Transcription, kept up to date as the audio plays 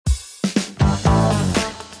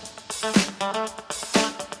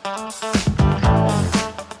Hallå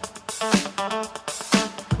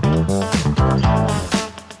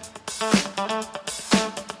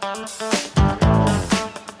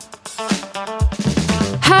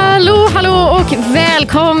och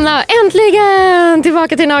välkomna äntligen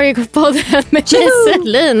tillbaka till Nagelpodden med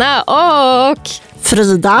Selina och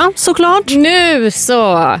Frida, såklart. Nu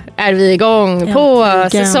så är vi igång på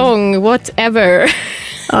säsong whatever.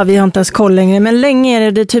 Ja, vi har inte ens koll längre, men länge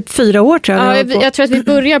är det typ 4 år tror jag. Ja, jag tror att vi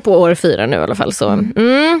börjar på år 4 nu i alla fall. Så.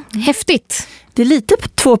 Häftigt. Det är lite på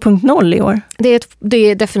 2.0 i år. Det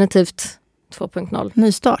är definitivt 2.0.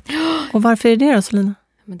 Nystart. Och varför är det då, Selina?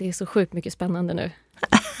 Men det är så sjukt mycket spännande nu.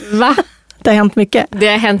 Va? Det har hänt mycket. Det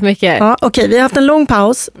har hänt mycket. Ja, okej, vi har haft en lång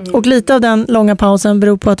paus och lite av den långa pausen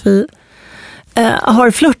beror på att vi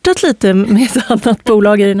har flörtat lite med ett annat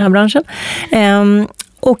bolag i den här branschen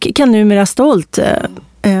och kan numera stolt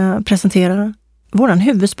presentera våran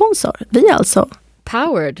huvudsponsor. Vi är alltså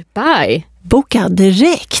Powered by Boka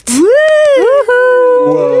Direkt.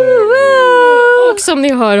 Och som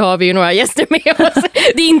ni hör har vi ju några gäster med oss.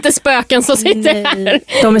 Det är inte spöken som sitter här.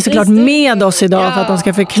 De är såklart med oss idag för att de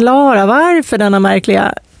ska förklara varför denna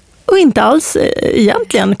märkliga och inte alls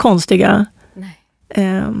egentligen konstiga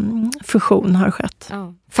fusion har skett.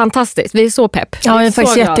 Ja. Fantastiskt, vi är så pepp. Ja, jag är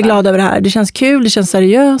faktiskt jätteglad över det här. Det känns kul, det känns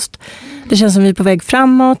seriöst. Det känns som vi är på väg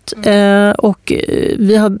framåt. Och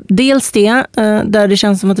vi har dels det, där det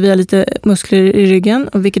känns som att vi har lite muskler i ryggen,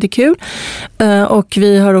 och vilket är kul. Och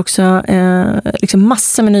vi har också liksom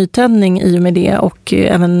massor med nytändning i och med det, och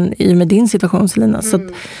även i och med din situation, Selina. Så att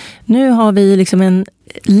nu har vi liksom en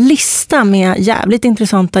lista med jävligt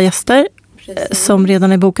intressanta gäster som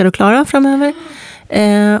redan är bokade och klara framöver.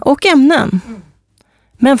 Och ämnen.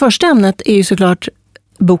 Men första ämnet är ju såklart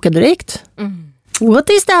Boka Direkt. What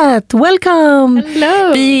is that? Welcome!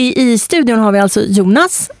 Hello! I studion har vi alltså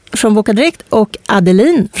Jonas från Boka Direkt och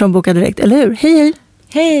Adeline från Boka Direkt, eller hur? Hej, hej!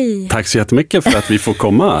 Hej! Tack så jättemycket för att vi får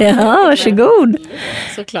komma. Ja, varsågod!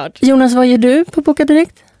 Såklart. Jonas, vad gör du på Boka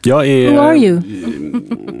Direkt? Jag är... Who are you?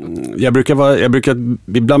 Jag brukar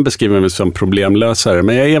ibland beskriva mig som problemlösare,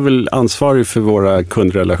 men jag är väl ansvarig för våra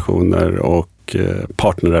kundrelationer och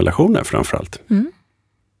partnerrelationer framförallt.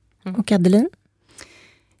 Och Adeline?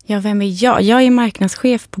 Ja, vem är jag? Jag är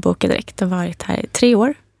marknadschef på Boka Direkt och har varit här i 3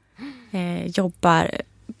 år. Jobbar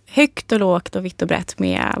högt och lågt och vitt och brett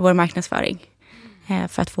med vår marknadsföring.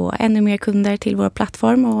 För att få ännu mer kunder till vår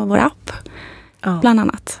plattform och vår app. Ja. Bland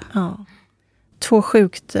annat. Ja. 2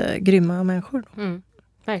 sjukt grymma människor.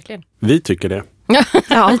 Verkligen. Vi tycker det.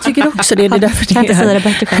 Ja, vi tycker också det. Det är därför det kan är inte här. säga det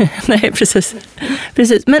bättre själv. Nej,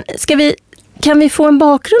 precis. Men kan vi få en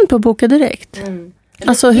bakgrund på Boka Direkt?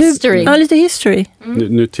 Alltså history. Ja, lite history.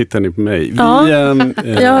 Nu tittar ni på mig.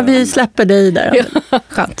 Vi släpper dig där.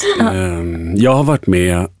 Skönt. Jag har varit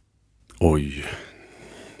med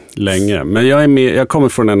länge, men jag kommer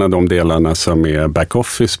från en av de delarna som är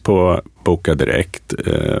backoffice på Boka Direkt,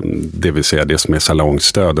 det vill säga det som är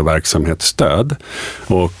salongsstöd och verksamhetsstöd.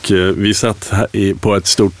 Och vi satt på ett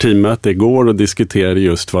stort teammöte igår och diskuterade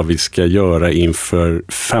just vad vi ska göra inför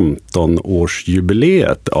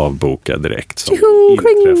 15-årsjubileet av Boka Direkt som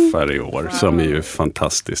inträffar i år, som är ju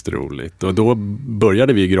fantastiskt roligt. Och då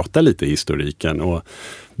började vi grotta lite i historiken, och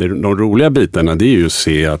de roliga bitarna, det är ju att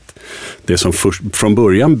se att det som från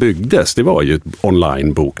början byggdes, det var ju ett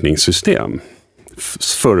online-bokningssystem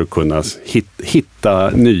för att kunna hitta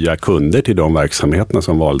nya kunder till de verksamheterna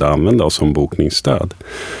som valde att använda oss som bokningsstöd.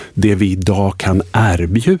 Det vi idag kan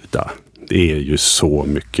erbjuda, det är ju så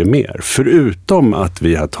mycket mer. Förutom att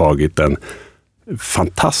vi har tagit en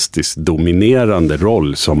fantastiskt dominerande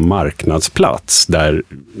roll som marknadsplats där,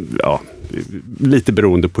 lite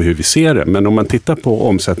beroende på hur vi ser det, men om man tittar på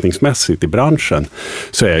omsättningsmässigt i branschen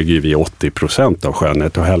så äger vi 80% av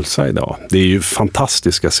skönhet och hälsa idag. Det är ju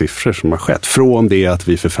fantastiska siffror som har skett. Från det att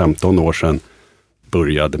vi för 15 år sedan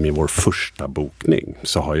började med vår första bokning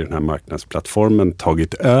så har ju den här marknadsplattformen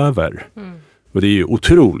tagit över. Och det är ju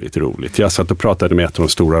otroligt roligt. Jag satt och pratade med ett av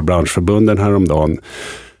de stora branschförbunden häromdagen,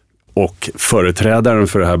 och företrädaren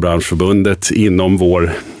för det här branschförbundet inom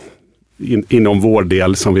vår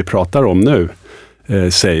del som vi pratar om nu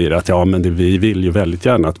säger att vi vill ju väldigt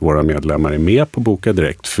gärna att våra medlemmar är med på Boka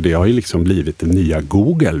Direkt, för det har ju liksom blivit det nya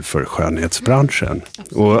Google för skönhetsbranschen.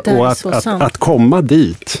 Och att komma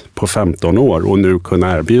dit på 15 år och nu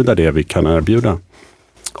kunna erbjuda det vi kan erbjuda.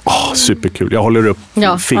 Superkul. Jag håller upp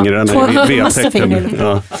fingrarna i V-tecken.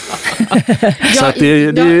 Ja. Så att det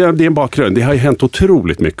är en bakgrund. Det har ju hänt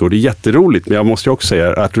otroligt mycket och det är jätteroligt. Men jag måste också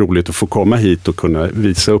säga att det är roligt att få komma hit och kunna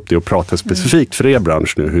visa upp det och prata specifikt för er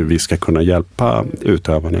bransch nu. Hur vi ska kunna hjälpa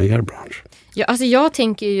utövarna i er bransch. Ja, alltså jag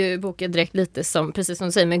tänker ju Boka Direkt lite som, precis som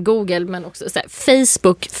du säger, med Google, men också så här,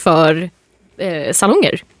 Facebook för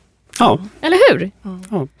salonger. Ja. Eller hur?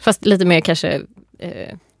 Ja. Fast lite mer kanske...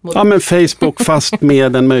 Ja, men Facebook fast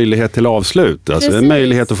med en möjlighet till avslut. Alltså en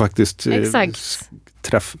möjlighet att faktiskt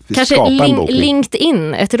kanske skapa en bokning.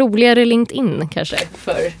 LinkedIn, ett roligare LinkedIn kanske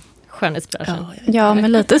för skönhetsbranschen. Ja,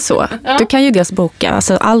 men lite så. Du kan ju dels boka,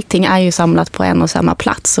 alltså allting är ju samlat på en och samma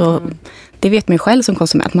plats. Och det vet man ju själv som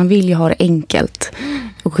konsument. Man vill ju ha det enkelt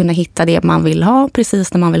och kunna hitta det man vill ha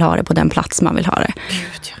precis när man vill ha det på den plats man vill ha det.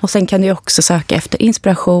 Och sen kan du också söka efter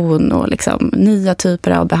inspiration och liksom nya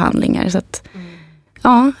typer av behandlingar. Så att,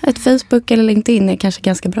 ja, ett Facebook eller LinkedIn är kanske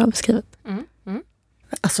ganska bra beskrivet.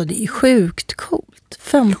 Alltså det är sjukt coolt.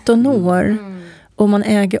 15 år och man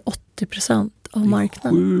äger 80% av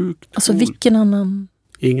marknaden. Sjukt alltså coolt. vilken annan...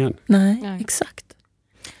 Ingen. Nej. Exakt.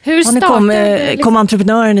 Hur Och nu kom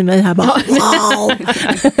entreprenören i mig här bara, wow!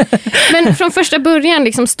 Men från första början,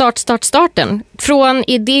 liksom starten. Från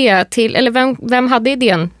idé till, eller vem hade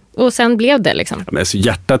idén? Och sen blev det liksom. Men alltså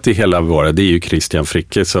hjärtat i hela det är ju Christian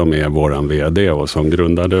Fricke som är våran vd och som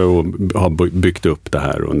grundade och har byggt upp det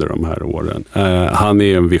här under de här åren. Han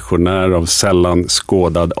är en visionär av sällan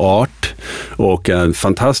skådad art och en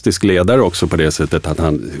fantastisk ledare också på det sättet att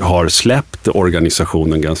han har släppt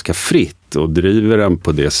organisationen ganska fritt och driver den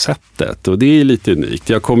på det sättet. Och det är lite unikt.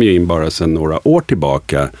 Jag kom ju in bara sedan några år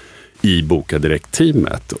tillbaka i Boka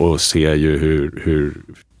Direkt-teamet och ser ju hur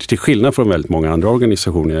till skillnad från väldigt många andra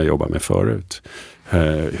organisationer jag jobbar med förut,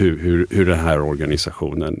 hur den här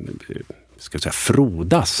organisationen ska jag säga,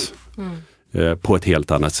 frodas på ett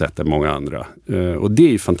helt annat sätt än många andra. Och det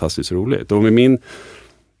är ju fantastiskt roligt. Och med min,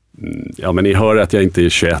 ja men ni hör att jag inte är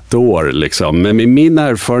 21 år liksom, men med min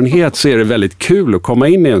erfarenhet så är det väldigt kul att komma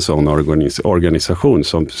in i en sån organisation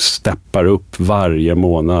som steppar upp varje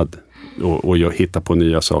månad och hittar på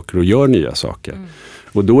nya saker och gör nya saker.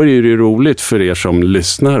 Och då är det ju roligt för er som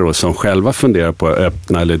lyssnar och som själva funderar på att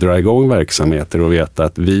öppna eller dra igång verksamheter och veta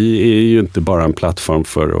att vi är ju inte bara en plattform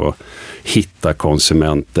för att hitta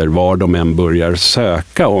konsumenter. Var de än börjar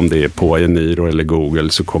söka, om det är på Eniro eller Google,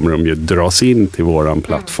 så kommer de ju dras in till våran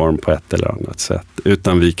plattform på ett eller annat sätt.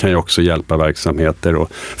 Utan vi kan ju också hjälpa verksamheter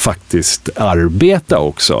och faktiskt arbeta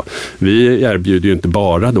också. Vi erbjuder ju inte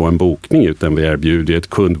bara då en bokning, utan vi erbjuder ett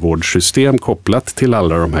kundvårdssystem kopplat till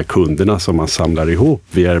alla de här kunderna som man samlar ihop.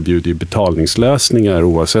 Vi erbjuder ju betalningslösningar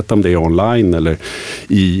oavsett om det är online eller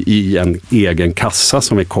i en egen kassa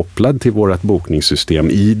som är kopplad till vårt bokningssystem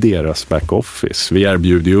i deras backoffice. Vi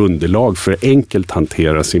erbjuder ju underlag för att enkelt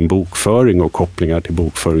hantera sin bokföring och kopplingar till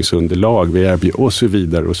bokföringsunderlag. Vi erbjuder och så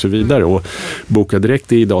vidare och så vidare. Och Boka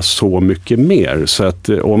Direkt är idag så mycket mer, så att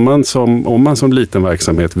om man som liten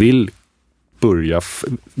verksamhet vill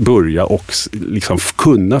börja och liksom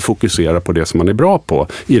kunna fokusera på det som man är bra på,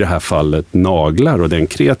 i det här fallet naglar och den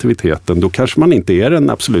kreativiteten, då kanske man inte är den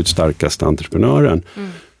absolut starkaste entreprenören.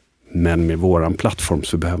 Men med våran plattform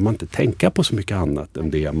så behöver man inte tänka på så mycket annat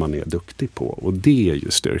än det man är duktig på, och det är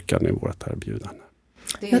ju styrkan i vårt erbjudande.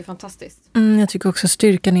 Det är fantastiskt. Jag tycker också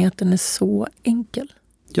styrkan är att den är så enkel.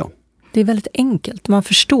 Ja. Det är väldigt enkelt. Man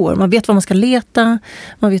förstår. Man vet vad man ska leta.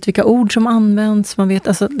 Man vet vilka ord som används. Man vet,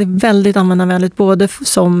 alltså, det är väldigt användarvänligt både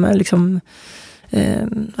som liksom,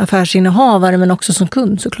 affärsinnehavare men också som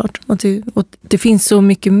kund såklart. Och det finns så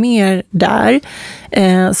mycket mer där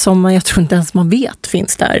som jag tror inte ens man vet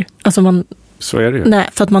finns där. Alltså så är det ju. Nej,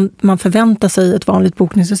 för att man förväntar sig ett vanligt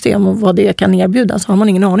bokningssystem och vad det kan erbjuda, så har man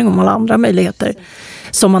ingen aning om alla andra möjligheter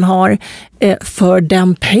som man har för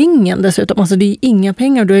den pengen dessutom. Alltså det är inga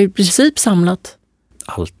pengar, du har i princip samlat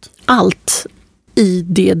allt i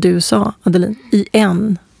det du sa, Adeline, i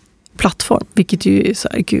en plattform, vilket ju är så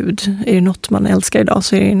här, gud, är det något man älskar idag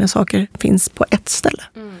så är det när saker finns på ett ställe.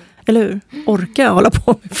 Eller hur? Orkar jag hålla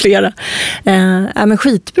på med flera? Men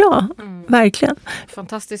skitbra. Verkligen.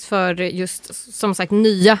 Fantastiskt för just som sagt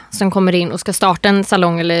nya som kommer in och ska starta en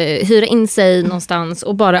salong eller hyra in sig någonstans,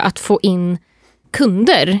 och bara att få in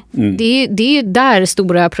kunder. Det är där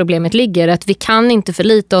stora problemet ligger, att vi kan inte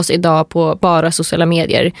förlita oss idag på bara sociala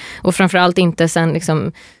medier, och framförallt inte sen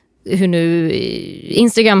liksom hur nu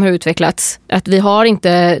Instagram har utvecklats, att vi har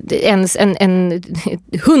inte ens en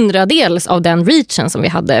 100-dels av den reachen som vi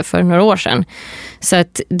hade för några år sedan. Så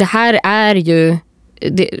att det här är ju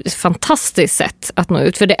ett fantastiskt sätt att nå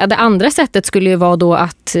ut. För det andra sättet skulle ju vara då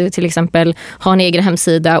att till exempel ha en egen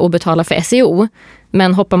hemsida och betala för SEO.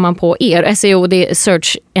 Men hoppar man på SEO, det är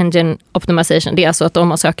Search Engine Optimization. Det är alltså att om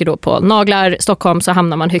man söker då på naglar Stockholm så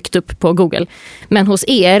hamnar man högt upp på Google. Men hos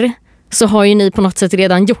er så har ju ni på något sätt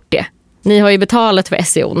redan gjort det. Ni har ju betalat för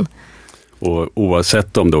SEO. Och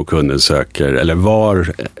oavsett om då kunden söker eller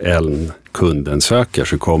var än kunden söker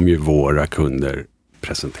så kommer ju våra kunder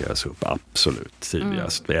presenteras upp absolut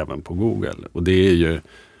tidigast även på Google. Och det är ju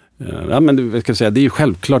jag ska säga, det är ju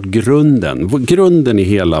självklart grunden i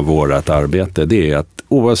hela vårt arbete, det är att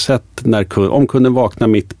oavsett om kunden vaknar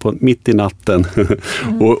mitt i natten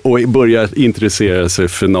och börjar intressera sig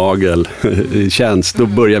för nageltjänst, då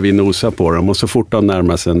börjar vi nosa på dem och så fort de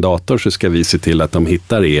närmar sig en dator så ska vi se till att de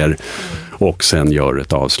hittar er och sen gör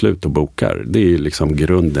ett avslut och bokar. Det är ju liksom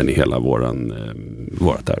grunden i hela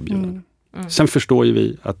vårt erbjudande. Sen förstår ju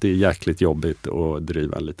vi att det är jäkligt jobbigt att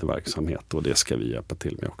driva en liten verksamhet och det ska vi hjälpa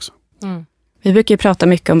till med också. Vi brukar ju prata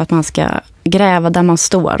mycket om att man ska gräva där man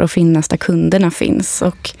står och finnas där kunderna finns.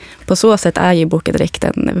 Och på så sätt är ju Boka Direkt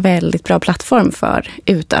en väldigt bra plattform för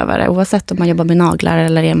utövare, oavsett om man jobbar med naglar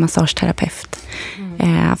eller är massageterapeut.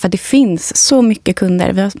 För det finns så mycket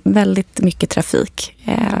kunder, vi har väldigt mycket trafik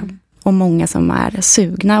och många som är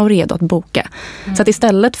sugna och redo att boka. Så att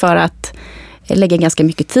istället för att lägga ganska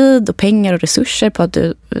mycket tid och pengar och resurser på att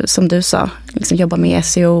du, som du sa, liksom jobba med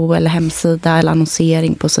SEO eller hemsida eller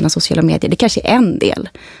annonsering på sina sociala medier. Det kanske är en del.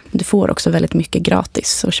 Men du får också väldigt mycket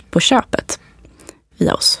gratis på köpet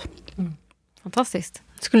via oss. Fantastiskt.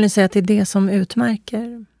 Skulle ni säga att det är det som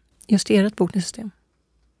utmärker just ert bokningssystem?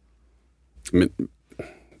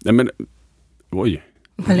 Oj.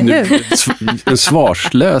 Eller hur? En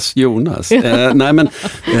svarslös Jonas.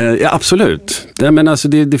 Absolut. Men alltså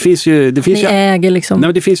det finns ju äger liksom.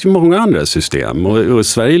 Nej, det finns ju många andra system och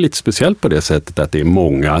Sverige är lite speciellt på det sättet att det är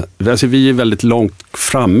många. Alltså vi är väldigt långt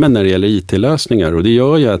framme när det gäller IT-lösningar och det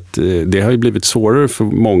gör ju att det har ju blivit svårare för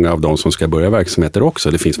många av de som ska börja verksamheter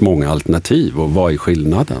också. Det finns många alternativ och vad är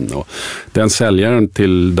skillnaden? Och den säljaren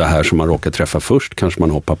till det här som man råkar träffa först kanske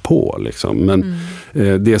man hoppar på liksom. Men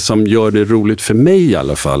det som gör det roligt för mig i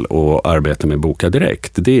alla fall att arbeta med Boka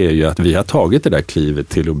Direkt, det är ju att vi har tagit det där klivet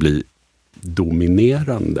till att bli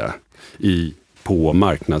dominerande på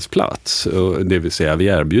marknadsplats. Det vill säga vi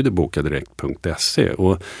erbjuder bokadirekt.se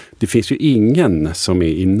och det finns ju ingen som är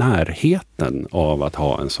i närheten av att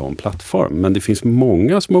ha en sån plattform. Men det finns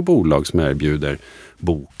många små bolag som erbjuder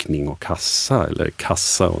bokning och kassa eller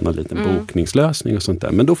kassa och en liten bokningslösning och sånt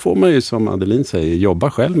där. Men då får man ju som Adeline säger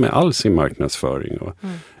jobba själv med all sin marknadsföring och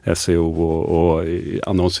SEO och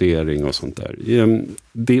annonsering och sånt där.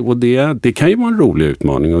 Det kan ju vara en rolig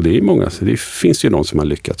utmaning och det är många, så det finns ju de som har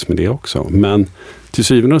lyckats med det också. Men till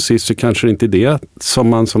syvende och sist så kanske det inte är det som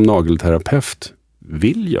man som nagelterapeut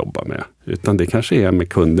vill jobba med, utan det kanske är med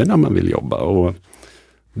kunderna man vill jobba och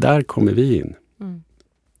där kommer vi in.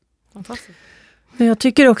 Fantastiskt. Jag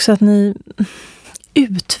tycker också att ni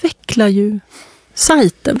utvecklar ju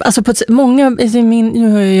sajten. Alltså på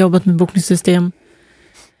nu har jag jobbat med bokningssystem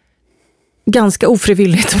ganska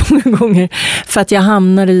ofrivilligt många gånger för att jag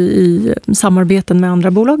hamnar i samarbeten med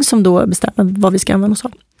andra bolag som då bestämmer vad vi ska använda oss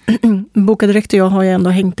av. Boka Direkt och jag har ju ändå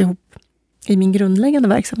hängt ihop i min grundläggande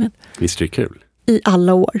verksamhet. Visst är det kul? I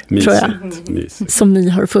alla år, tror jag. Som ni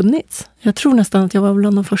har funnits. Jag tror nästan att jag var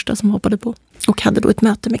bland de första som hoppade på. Och hade då ett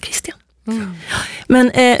möte med Christian.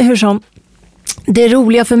 Men hur som, det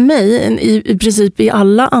roliga för mig i princip i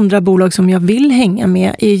alla andra bolag som jag vill hänga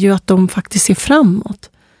med är ju att de faktiskt ser framåt.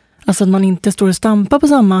 Alltså att man inte står och stampar på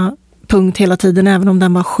samma punkt hela tiden, även om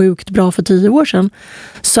den var sjukt bra för 10 år sedan.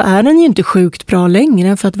 Så är den ju inte sjukt bra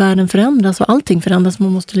längre för att världen förändras och allting förändras.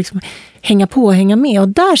 Man måste liksom hänga på och hänga med. Och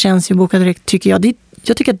där känns ju Boka Direkt, tycker jag.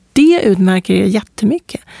 Jag tycker att det utmärker er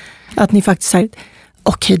jättemycket. Att ni faktiskt säger,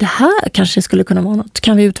 okej, det här kanske skulle kunna vara något.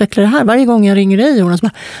 Kan vi utveckla det här? Varje gång jag ringer dig, Jonas,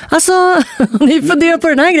 bara, alltså, ni funderar på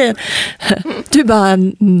den här grejen. Du bara,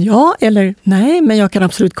 ja eller nej, men jag kan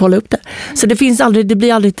absolut kolla upp det. Så det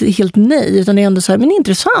blir aldrig helt nej, utan det är ändå så här, men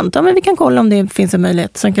intressant. Ja, men vi kan kolla om det finns en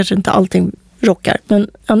möjlighet. Sen kanske inte allting rockar, men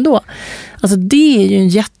ändå. Alltså det är ju en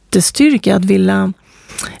jättestyrka att vilja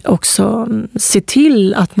också se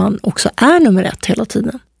till att man också är nummer 1 hela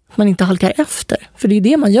tiden. Man inte halkar efter. För det är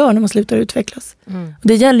det man gör när man slutar utvecklas. Och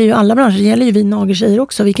det gäller ju alla branscher. Det gäller ju vi nageltjejer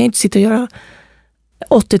också. Vi kan ju inte sitta och göra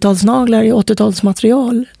 80-talsnaglar i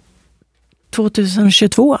 80-talsmaterial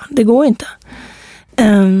 2022. Det går inte.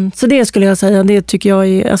 Så det skulle jag säga. Det tycker jag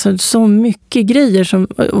är alltså, så mycket grejer som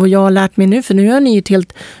och jag har lärt mig nu. För nu har ni ju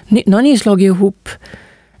nu har ni slagit ihop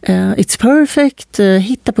It's Perfect,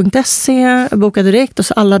 Hitta.se, Boka Direkt och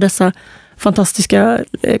så alla dessa fantastiska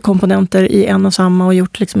komponenter i en och samma och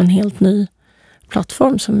gjort liksom en helt ny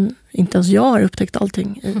plattform som inte ens jag har upptäckt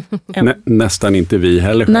allting. Nästan inte vi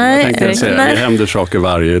heller. Nej, det händer saker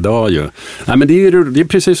varje dag ju. Nej, men det är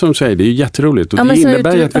precis som du säger, det är jätteroligt. Och det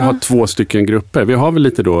innebär ju att vi har 2 stycken grupper. Vi har väl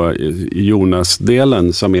lite då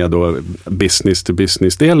Jonas-delen som är då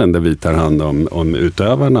business-to-business-delen där vi tar hand om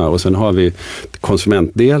utövarna. Och sen har vi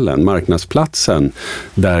konsumentdelen, marknadsplatsen,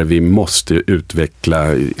 där vi måste utveckla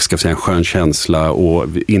en skön känsla och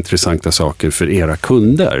intressanta saker för era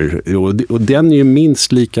kunder. Och den är ju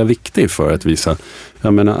minst lika viktig för att visa.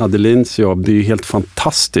 Jag menar, Adelins jobb, det är ju helt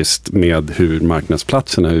fantastiskt med hur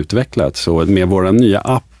marknadsplatsen har utvecklats. Och med våra nya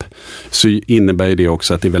app så innebär det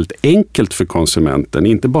också att det är väldigt enkelt för konsumenten.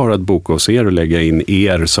 Inte bara att boka hos er och lägga in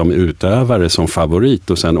er som utövare som favorit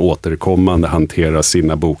och sen återkommande hantera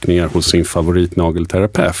sina bokningar hos sin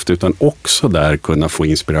favoritnagelterapeut. Utan också där kunna få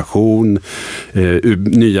inspiration,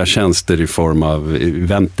 nya tjänster i form av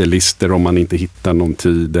väntelister om man inte hittar någon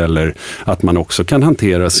tid. Eller att man också kan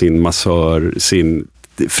hantera sin massör, sin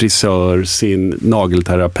frisör, sin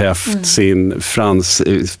nagelterapeut, sin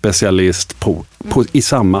fransspecialist i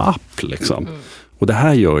samma app liksom. Och det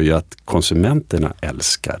här gör ju att konsumenterna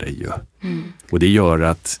älskar det ju. Och det gör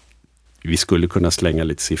att vi skulle kunna slänga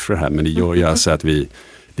lite siffror här, men det gör ju alltså att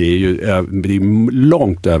det är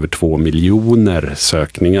långt över 2 miljoner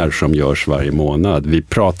sökningar som görs varje månad. Vi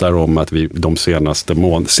pratar om att vi de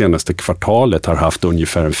senaste kvartalet har haft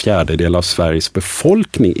ungefär 1/4 av Sveriges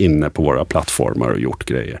befolkning inne på våra plattformar och gjort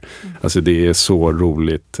grejer. Alltså det är så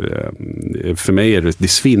roligt. För mig är det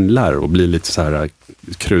svindlar och blir lite så här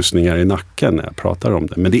krusningar i nacken när jag pratar om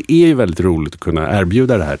det. Men det är ju väldigt roligt att kunna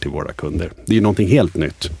erbjuda det här till våra kunder. Det är ju någonting helt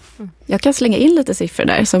nytt. Jag kan slänga in lite siffror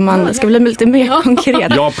där så man ska bli lite mer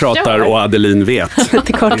konkret. Jag pratar och Adeline vet.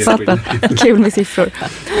 Lite kortfattat. Kul med siffror.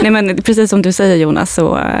 Nej, men precis som du säger Jonas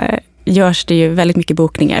så görs det ju väldigt mycket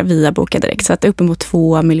bokningar via Boka Direkt. Så att det är uppemot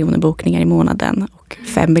 2 miljoner bokningar i månaden och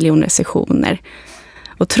 5 miljoner sessioner.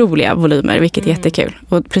 Otroliga volymer, vilket är jättekul.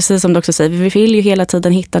 Och precis som du också säger, vi vill ju hela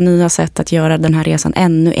tiden hitta nya sätt att göra den här resan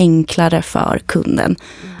ännu enklare för kunden.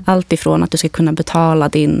 Allt ifrån att du ska kunna betala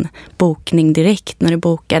din bokning direkt när du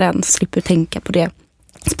bokar den, så slipper du tänka på det.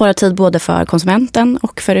 Spara tid både för konsumenten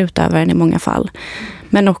och för utövaren i många fall.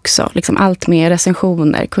 Men också liksom allt med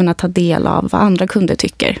recensioner, kunna ta del av vad andra kunder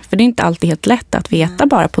tycker. För det är inte alltid helt lätt att veta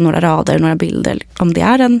bara på några rader, några bilder, om det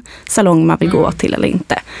är en salong man vill gå till eller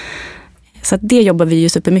inte. Så att det jobbar vi ju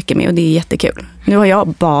supermycket med och det är jättekul. Nu har jag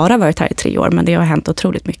bara varit här i 3 år, men det har hänt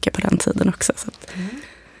otroligt mycket på den tiden också. Så att.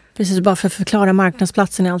 Precis, bara för att förklara,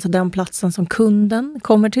 marknadsplatsen är alltså den platsen som kunden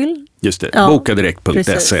kommer till. Just det, ja,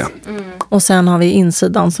 bokadirekt.se. Och sen har vi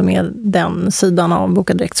insidan som är den sidan av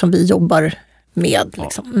Boka Direkt som vi jobbar med.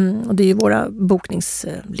 Liksom. Och det är ju våra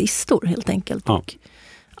bokningslistor helt enkelt. Ja. Och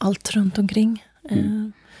allt runt omkring.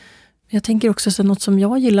 Jag tänker också så något som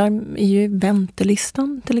jag gillar är ju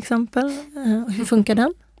väntelistan till exempel. Hur funkar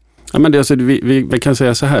den? Ja, men det, alltså, vi kan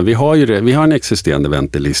säga så här, vi har en existerande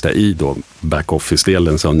väntelista i då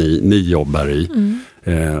backoffice-delen som ni jobbar i.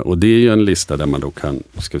 Och det är ju en lista där man då kan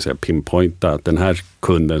pinpointa att den här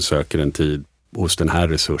kunden söker en tid hos den här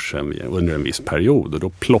resursen under en viss period och då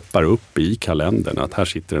ploppar upp i kalendern att här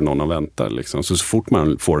sitter det någon och väntar. Liksom. Så fort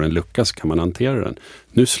man får en lucka så kan man hantera den.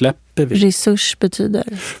 Nu släpper vi. Resurs betyder?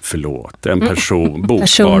 Förlåt, en person,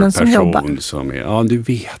 bokbar person som är, ja du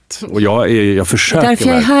vet. Och jag försöker. Det är därför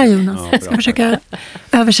jag är här Jonas. Ja, jag ska försöka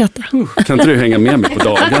översätta. Kan inte du hänga med mig på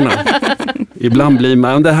dagarna? Ibland blir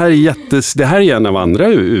man, det här är en av andra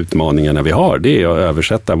utmaningarna vi har. Det är att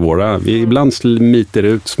översätta vi ibland smiter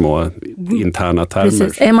ut små interna termer.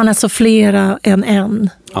 Precis. Är man alltså flera än en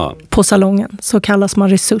på salongen så kallas man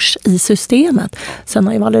resurs i systemet. Sen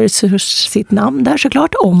har ju varje resurs sitt namn där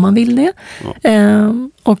såklart, om man vill det.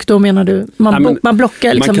 Och då menar du, man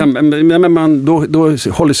blockar liksom. Då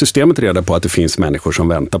håller systemet reda på att det finns människor som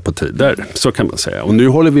väntar på tider. Så kan man säga. Och nu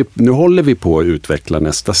håller vi på att utveckla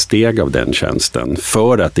nästa steg av den tjänsten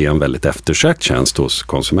för att det är en väldigt eftersökt tjänst hos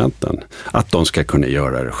konsumenten. Att de ska kunna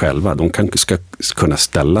göra det själva. De ska kunna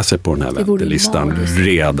ställa sig på den här väntelistan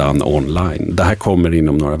redan online. Det här kommer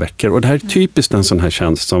inom några veckor. Och det här är typiskt en sån här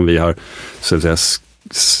tjänst som vi har så att säga,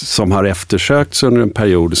 som har eftersökts under en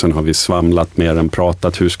period. Sen har vi svamlat med den,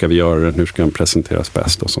 pratat hur ska vi göra den, hur ska den presenteras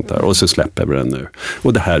bäst och sånt där. Och så släpper vi den nu.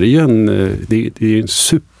 Och det här är ju en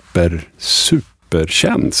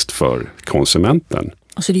supertjänst för konsumenten.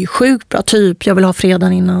 Alltså det är ju sjukt bra, typ jag vill ha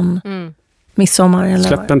fredagen innan midsommar.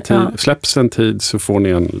 Eller släpps en tid så får ni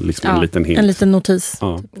en liten hint. En liten notis.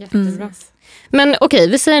 Ja. Jättebra. Men okej,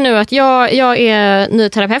 vi säger nu att jag är ny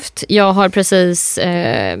terapeut. Jag har precis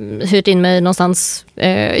hyrt in mig någonstans.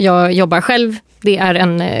 Jag jobbar själv. Det är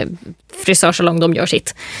en frisörsalong, de gör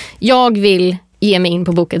sitt. Jag vill ge mig in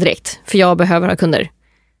på Boka Direkt för jag behöver ha kunder.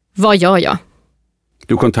 vad gör jag?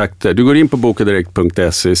 Du går in på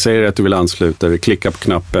bokadirekt.se, säger att du vill ansluta dig, klicka på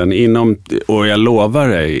knappen. Och jag lovar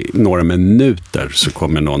dig, några minuter så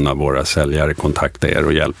kommer någon av våra säljare kontakta er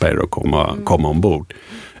och hjälpa er att komma ombord.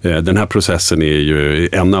 Den här processen är ju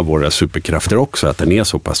en av våra superkrafter också, att den är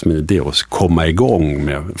så pass smidig och komma igång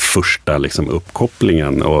med första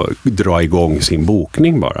uppkopplingen och dra igång sin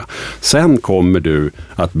bokning bara. Sen kommer du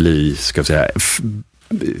att bli, ska vi säga,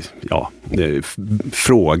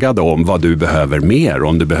 frågad om vad du behöver mer.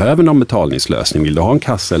 Om du behöver någon betalningslösning, vill du ha en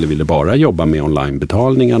kassa eller vill du bara jobba med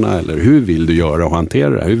onlinebetalningarna, eller hur vill du göra och hantera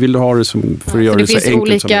det? Hur vill du ha det för att göra det så enkelt som möjligt?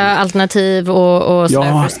 Det finns olika alternativ och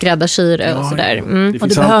sådär för att skräddarsy och sådär. Och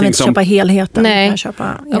du behöver inte köpa helheten. Nej. Du kan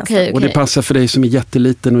köpa okay. Och det passar för dig som är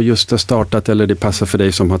jätteliten och just har startat, eller det passar för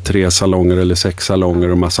dig som har 3 salonger eller 6 salonger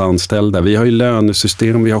och massa anställda. Vi har ju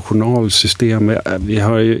lönesystem, vi har journalsystem, vi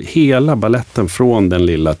har ju hela balletten från den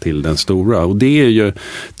lilla till den stora. Och det är ju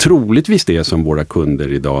troligtvis det som våra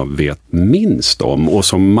kunder idag vet minst om och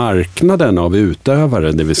som marknaden av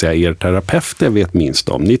utövare, det vill säga er terapeuter, vet minst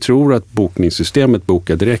om. Ni tror att bokningssystemet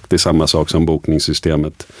Boka Direkt är samma sak som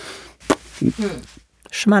bokningssystemet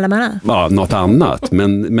något annat.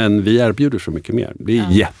 Men vi erbjuder så mycket mer. Det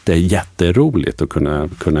är jätteroligt att kunna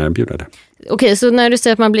erbjuda det. Okej, så när du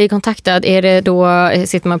säger att man blir kontaktad, är det då,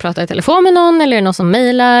 sitter man och pratar i telefon med någon, eller är det någon som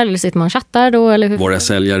mejlar, eller sitter man och chattar då? Eller hur? Våra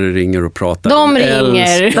säljare ringer och pratar. De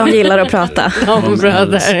ringer. De gillar att prata. De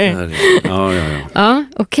pratar. Ja,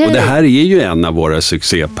 okej. Och det här är ju en av våra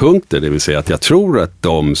succépunkter, det vill säga att jag tror att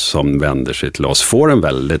de som vänder sig till oss får en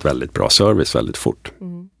väldigt, väldigt bra service väldigt fort.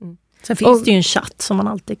 Sen finns det ju en chatt som man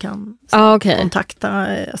alltid kan kontakta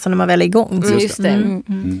alltså när man väl är igång. Just det.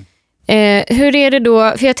 Hur är det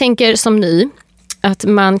då, för jag tänker som ny, att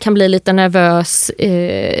man kan bli lite nervös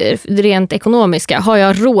rent ekonomiska. Har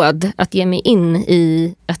jag råd att ge mig in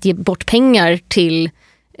i att ge bort pengar till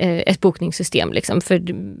ett bokningssystem? Liksom? För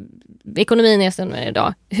ekonomin är som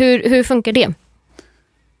idag. Hur funkar det?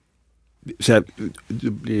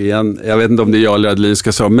 Jag vet inte om det är jag eller Adeline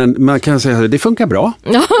ska säga, men man kan säga att det funkar bra.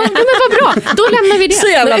 Ja, men vad bra. Då lämnar vi det. Så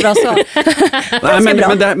jävla bra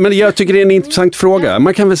svar. Men jag tycker det är en intressant fråga.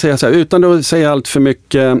 Man kan väl säga så här, utan att säga allt för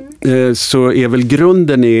mycket, så är väl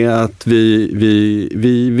grunden är att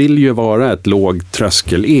vi vill ju vara ett låg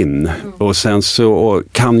tröskel in. Och sen så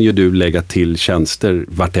kan ju du lägga till tjänster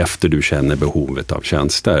vart efter du känner behovet av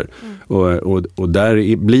tjänster. Och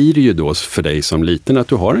där blir det ju då för dig som liten att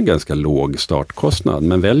du har en ganska låg startkostnad.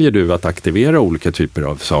 Men väljer du att aktivera olika typer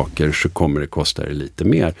av saker så kommer det kosta dig lite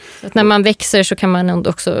mer. Så att när man växer så kan man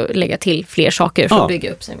också lägga till fler saker för att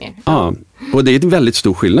bygga upp sig mer. Ja, och det är en väldigt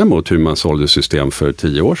stor skillnad mot hur man sålde system för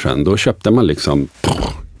 10 år sedan. Då köpte man liksom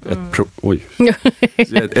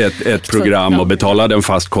ett program och betalade en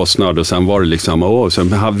fast kostnad och sen var det liksom,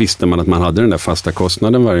 sen visste man att man hade den där fasta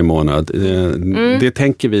kostnaden varje månad. Det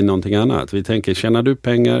tänker vi någonting annat. Vi tänker, tjänar du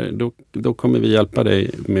pengar, då kommer vi hjälpa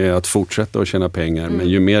dig med att fortsätta att tjäna pengar. Men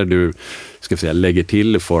ju mer du lägger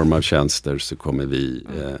till i form av tjänster så kommer vi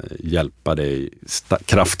hjälpa dig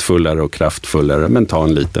kraftfullare, men ta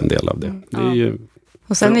en liten del av det. Det är ju,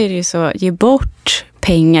 och sen är det ju så, ge bort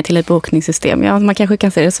pengar till ett bokningssystem. Ja, man kanske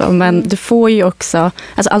kan säga det så, men du får ju också,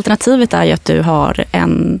 alltså alternativet är ju att du har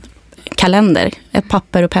en kalender, ett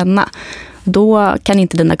papper och penna. Då kan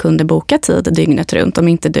inte dina kunder boka tid dygnet runt om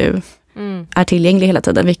inte du är tillgänglig hela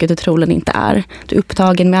tiden, vilket du troligen inte är. Du är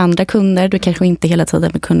upptagen med andra kunder, du kanske inte hela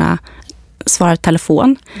tiden vill kunna svara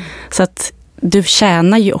telefon. Så att du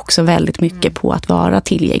tjänar ju också väldigt mycket på att vara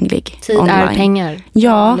tillgänglig tid online. Är pengar.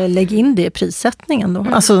 Ja. Eller lägg in det i prissättningen då.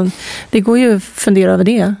 Alltså, det går ju att fundera över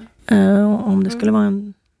det. Om det skulle vara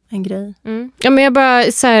en grej. Ja, men jag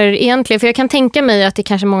bara så här, egentligen, för jag kan tänka mig att det är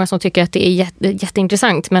kanske många som tycker att det är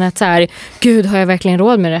jätteintressant, men att så här, gud, har jag verkligen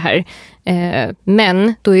råd med det här?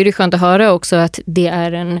 Men då är det skönt att höra också att det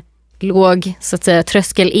är en låg, så att säga,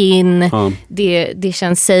 tröskel in. Ja. Det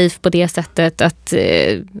känns safe på det sättet att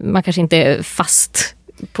man kanske inte är fast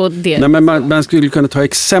på det. Nej, men man skulle kunna ta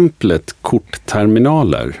exemplet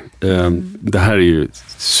kortterminaler. Det här är ju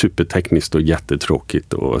supertekniskt och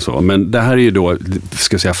jättetråkigt och så. Men det här är ju då,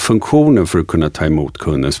 funktionen för att kunna ta emot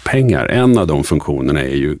kundens pengar. En av de funktionerna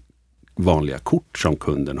är ju vanliga kort som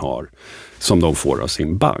kunden har, som de får av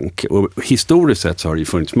sin bank. Och historiskt sett så har det ju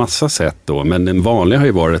funnits massa sätt då, men den vanliga har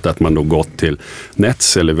ju varit att man då gått till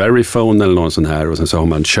Nets eller Verifone eller någon sån här, och sen så har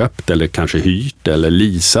man köpt eller kanske hyrt eller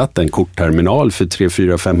leasat en kortterminal för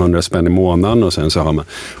 300-500 spänn i månaden, och sen så har man,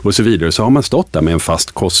 och så vidare, så har man stått där med en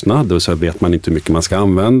fast kostnad och så vet man inte hur mycket man ska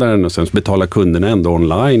använda den, och sen så betalar kunderna ändå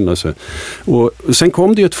online och sen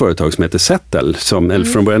kom det ju ett företag som heter Settle, eller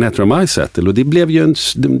från början hette de iSettle, och det blev ju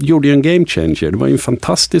de gjorde ju en game changer. Det var ju en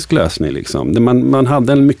fantastisk lösning liksom. Liksom. Man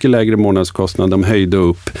hade en mycket lägre månadskostnad, de höjde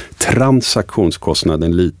upp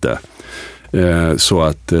transaktionskostnaden lite. Så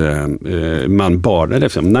att man bara,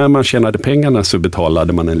 liksom, när man tjänade pengarna så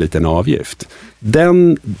betalade man en liten avgift.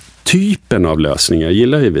 Den typen av lösningar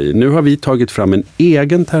gillar ju vi. Nu har vi tagit fram en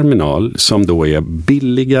egen terminal som då är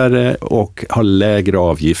billigare och har lägre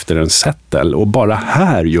avgifter än Zettle. Och bara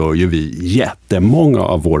här gör ju vi jättemånga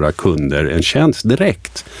av våra kunder en tjänst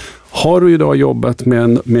direkt. Har du idag jobbat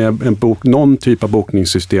med någon typ av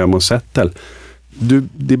bokningssystem och Zettle,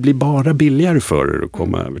 det blir bara billigare för er att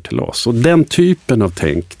komma över till oss. Och den typen av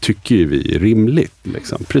tänk tycker ju vi är rimligt.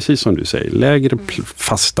 Liksom. Precis som du säger, lägre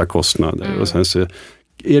fasta kostnader. Och sen så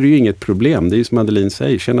är det ju inget problem. Det är ju som Adeline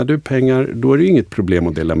säger, tjänar du pengar, då är det ju inget problem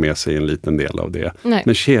att dela med sig en liten del av det. Nej.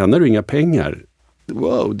 Men tjänar du inga pengar,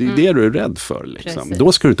 wow, det är det du är rädd för. Liksom.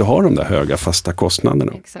 Då ska du inte ha de där höga fasta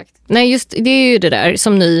kostnaderna. Exakt. Nej, just det är ju det där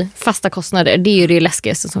som ny fasta kostnader. Det är ju det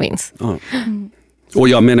läskigaste som finns. Ja. Och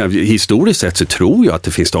jag menar, historiskt sett så tror jag att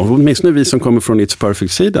det finns åtminstone vi som kommer från It's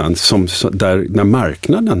Perfect-sidan, där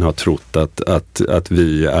marknaden har trott att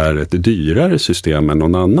vi är ett dyrare system än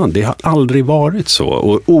någon annan. Det har aldrig varit så.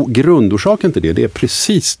 Och grundorsaken till det är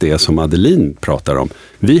precis det som Adeline pratar om.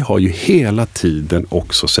 Vi har ju hela tiden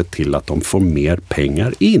också sett till att de får mer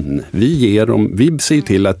pengar in. Vi ser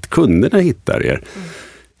till att kunderna hittar er.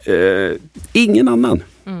 Ingen annan.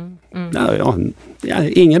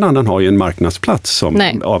 Ingen annan har ju en marknadsplats som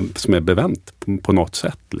är bevänt på något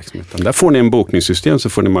sätt. Liksom. Utan där får ni en bokningssystem så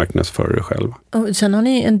får ni marknadsföra det själva. Och sen har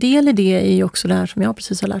ni en del i det är ju också det här som jag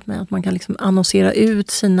precis har lärt mig, att man kan liksom annonsera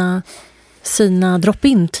ut sina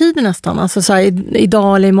drop-in-tider nästan. Alltså så här,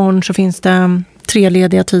 idag eller imorgon så finns det 3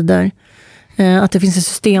 lediga tider. Att det finns ett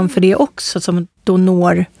system för det också som då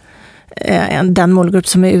når den målgrupp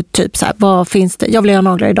som är ut typ så här, vad finns det? Jag vill göra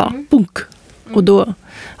naglar idag. Bunk! Och då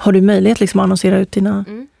har du möjlighet liksom att annonsera ut dina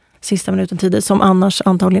sista minuten-tider som annars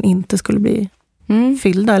antagligen inte skulle bli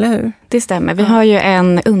fyllda, eller hur? Det stämmer. Vi har ju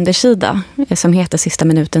en undersida som heter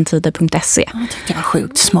sistaminutentider.se. Jag tycker det var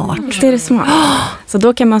sjukt smart. Det är smart. Så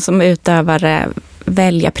då kan man som utövare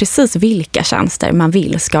välja precis vilka tjänster man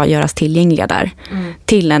vill ska göras tillgängliga där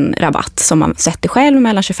till en rabatt som man sätter själv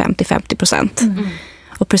mellan 25-50%.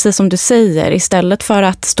 Och precis som du säger, istället för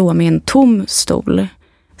att stå med en tom stol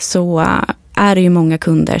så är det ju många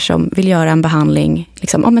kunder som vill göra en behandling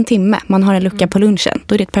liksom, om en timme. Man har en lucka på lunchen.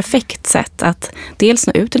 Då är det ett perfekt sätt att dels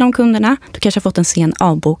nå ut till de kunderna. Du kanske har fått en sen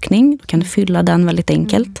avbokning. Då kan du fylla den väldigt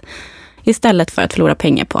enkelt. Istället för att förlora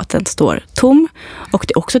pengar på att den står tom. Och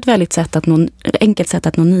det är också ett väldigt enkelt sätt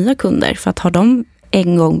att nå nya kunder. För att har de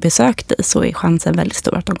en gång besökt dig så är chansen väldigt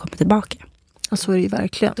stor att de kommer tillbaka. Och så är det ju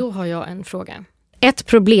verkligen. Då har jag en fråga. Ett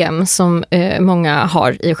problem som många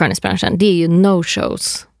har i skönhetsbranschen, det är ju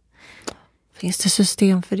no-shows. Finns det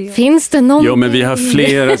system för det? Finns det någon? Jo, men vi har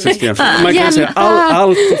flera system. Man kan säga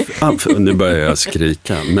allt nu börjar jag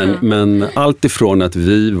skrika, men allt ifrån att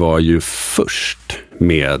vi var ju först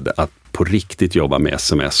med att på riktigt jobba med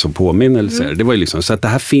sms och påminnelser. Det var ju liksom, så att det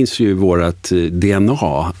här finns ju i vårat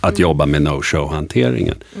DNA att jobba med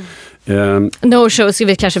no-show-hanteringen. No-show ska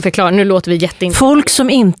vi kanske förklara. Nu låter vi jätteintressant. Folk som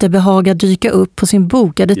inte behagar dyka upp på sin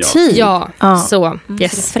bokade tid. Ja, så.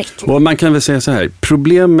 Yes. Och man kan väl säga så här,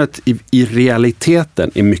 problemet i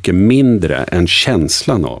realiteten är mycket mindre än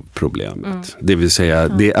känslan av problemet. Det vill säga,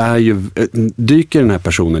 det är ju, dyker den här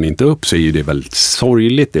personen inte upp så är ju det väldigt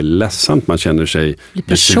sorgligt, det är ledsamt, man känner sig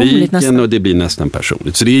besviken och det blir nästan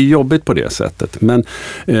personligt. Så det är jobbigt på det sättet. Men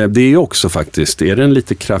det är ju också faktiskt, är det en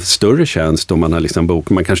lite större tjänst om man har liksom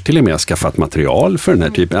man kanske till och med har skaffat material för den här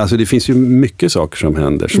typen. Alltså det finns ju mycket saker som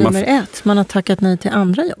händer. Nummer 1, man har tackat nej till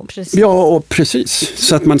andra jobb. Precis. Ja, och precis.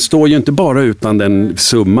 Så att man står ju inte bara utan den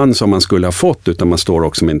summan som man skulle ha fått, utan man står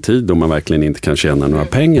också med en tid då man verkligen inte kan tjäna några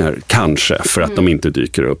pengar. Kanske, för att de inte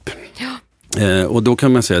dyker upp. Och då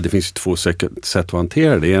kan man säga att det finns 2 sätt att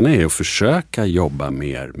hantera det. Ena är att försöka jobba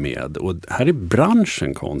mer med, och här är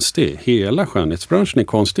branschen konstig. Hela skönhetsbranschen är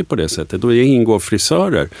konstig på det sättet. Då ingår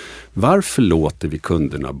frisörer. Varför låter vi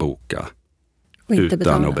kunderna boka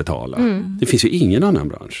utan att betala? Det finns ju ingen annan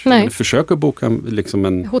bransch. Försök att boka liksom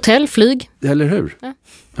en... Hotell, flyg. Eller hur?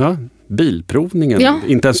 Ja. Bilprovningen,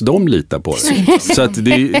 inte ens de litar på det. Så att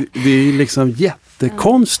det är liksom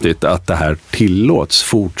jättekonstigt att det här tillåts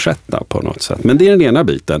fortsätta på något sätt. Men det är den ena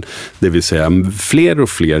biten, det vill säga fler och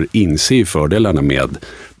fler inser fördelarna med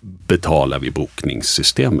betalar vi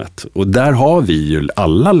bokningssystemet. Och där har vi ju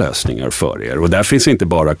alla lösningar för er. Och där finns inte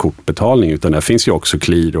bara kortbetalning, utan där finns ju också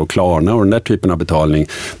Qliro och Klarna och den där typen av betalning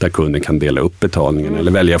där kunden kan dela upp betalningen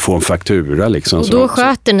eller välja att få en faktura. Liksom, och då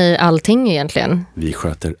sköter ni allting egentligen? Vi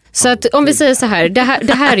sköter. Så att om vi säger så här,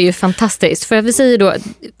 det här är ju fantastiskt. För att vi säger då,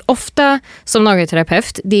 ofta som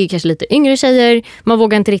nagelterapeut, det är kanske lite yngre tjejer, man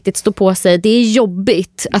vågar inte riktigt stå på sig. Det är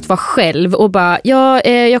jobbigt att vara själv och bara,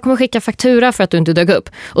 jag kommer skicka faktura för att du inte dök upp.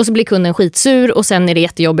 Och så blir kunden skitsur och sen är det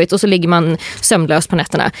jättejobbigt och så ligger man sömnlös på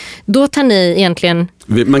nätterna. Då tar ni egentligen...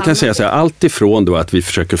 Man kan säga så här, allt ifrån då att vi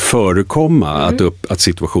försöker förekomma att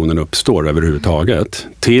situationen uppstår överhuvudtaget,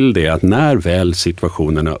 till det att när väl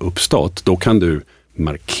situationen har uppstått, då kan du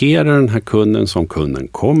markera den här kunden som kunden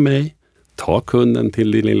kom med, ta kunden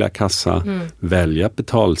till din lilla kassa, välja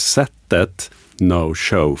betalsättet,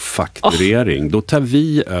 no-show-fakturering. Då tar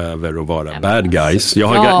vi över och vara bad guys. Jag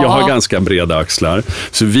har ganska breda axlar.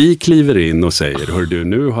 Så vi kliver in och säger, hör du,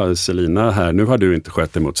 nu har Selina här, nu har du inte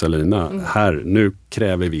skött emot Selina. Här, nu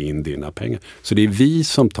kräver vi in dina pengar. Så det är vi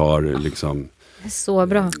som tar liksom... Så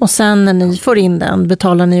bra. Och sen när ni får in den,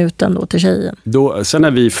 betalar ni ut den då till tjejen? Sen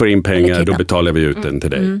när vi får in pengar, då betalar vi ut den till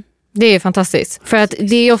dig. Det är fantastiskt. För att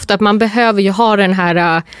det är ofta att man behöver ju ha den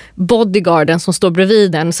här bodyguarden som står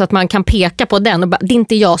bredvid den så att man kan peka på den och bara, det är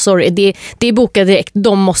inte jag, sorry, det är bokat direkt,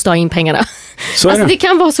 de måste ha in pengarna. Så är det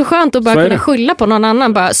kan vara så skönt att bara kunna skylla på någon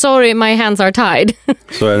annan, bara, sorry, my hands are tied.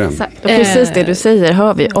 Så är det. Och precis det du säger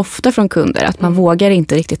hör vi ofta från kunder, att man vågar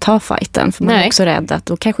inte riktigt ta fighten, för man är också rädd att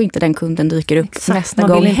då kanske inte den kunden dyker upp nästa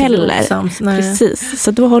gång heller. Precis,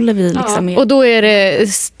 så då håller vi liksom med. Och då är det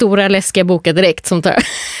stora läskiga boka direkt som tar...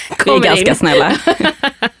 Vi är ganska snälla.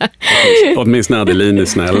 Åtminstone Adeline är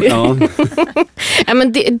snäll. Ja. Ja,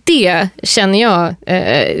 men det känner jag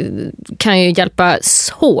kan ju hjälpa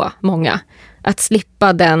så många att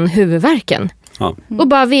slippa den huvudvärken. Ja. Och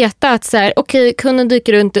bara veta att så här, okej, kunden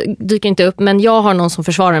dyker inte upp, men jag har någon som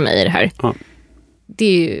försvarar mig i det här. Ja. Det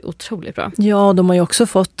är ju otroligt bra. Ja, de har ju också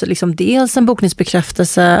fått liksom dels en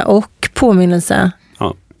bokningsbekräftelse och påminnelse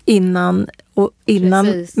innan. Och innan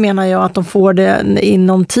Precis. Menar jag att de får det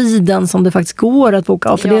inom tiden som det faktiskt går att boka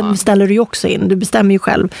av. För det ställer du ju också in. Du bestämmer ju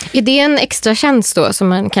själv. Är det en extra tjänst då som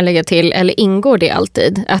man kan lägga till? Eller ingår det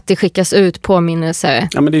alltid? Att det skickas ut påminnelse?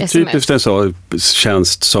 Ja, men det är typiskt en sån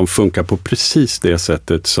tjänst som funkar på precis det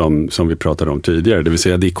sättet som vi pratade om tidigare. Det vill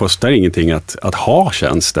säga, det kostar ingenting att ha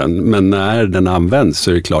tjänsten. Men när den används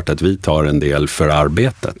så är det klart att vi tar en del för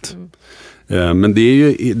arbetet. Men det är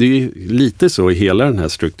ju lite så i hela den här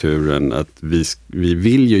strukturen att vi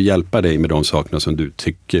vill ju hjälpa dig med de sakerna som du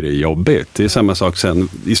tycker är jobbigt. Det är samma sak sen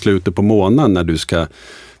i slutet på månaden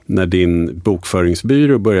när din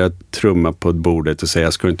bokföringsbyrå börjar trumma på bordet och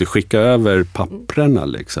säga, ska du inte skicka över papperna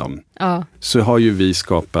liksom? Ja. Så har ju vi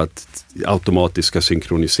skapat automatiska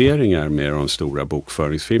synkroniseringar med de stora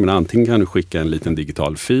bokföringsfirmorna. Antingen kan du skicka en liten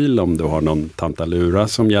digital fil om du har någon tantalura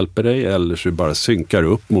som hjälper dig, eller så bara synkar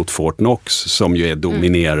upp mot Fortnox som ju är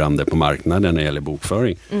dominerande på marknaden när det gäller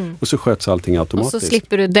bokföring. Och så sköts allting automatiskt. Och så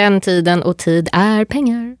slipper du den tiden, och tid är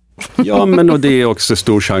pengar. Ja, men och det är också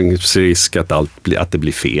stor chansrisk att det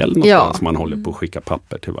blir fel någonstans. Man håller på att skicka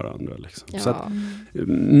papper till varandra. Liksom. Ja. Så att,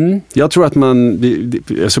 jag tror att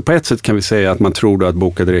alltså på ett sätt kan vi säga att man tror att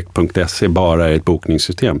bokadirekt.se bara är ett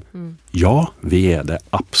bokningssystem. Ja, vi är det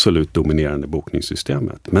absolut dominerande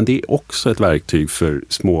bokningssystemet. Men det är också ett verktyg för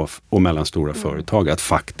små och mellanstora företag att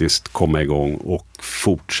faktiskt komma igång och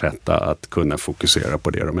fortsätta att kunna fokusera på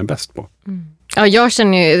det de är bäst på. Ja, jag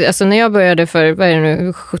känner ju, alltså när jag började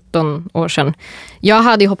för 17 år sedan, jag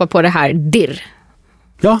hade ju hoppat på det här dirr.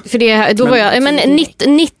 Ja. För då var jag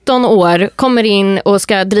 19 år, kommer in och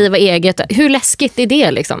ska driva eget. Hur läskigt är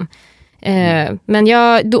det liksom? Men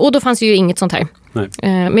då fanns ju inget sånt här. Nej.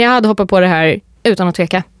 Men jag hade hoppat på det här utan att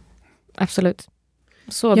tveka. Absolut.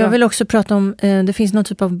 Så jag vill också prata om, det finns någon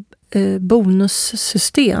typ av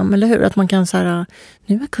bonussystem, eller hur? Att man kan så här,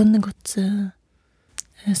 nu har kunden gått...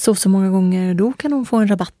 så många gånger, då kan de få en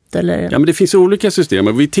rabatt eller... Ja, men det finns olika system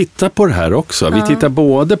och vi tittar på det här också. Vi tittar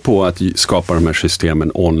både på att skapa de här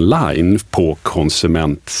systemen online på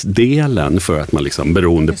konsumentdelen, för att man liksom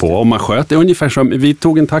beroende på om man sköter, ungefär som vi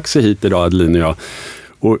tog en taxi hit idag, Adeline och jag.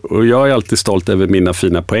 Och jag är alltid stolt över mina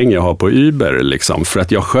fina poäng jag har på Uber liksom, för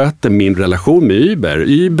att jag sköter min relation med Uber.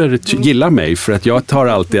 Uber gillar mig för att jag tar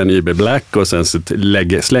alltid en Uber Black och sen så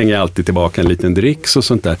slänger jag alltid tillbaka en liten dricks och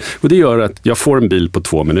sånt där. Och det gör att jag får en bil på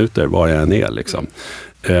 2 minuter var jag än är liksom.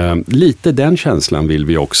 Lite den känslan vill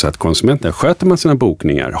vi också att konsumenten, sköter man sina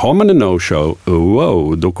bokningar, har man en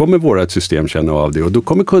no-show, då kommer vårt system känna av det och då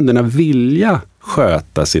kommer kunderna vilja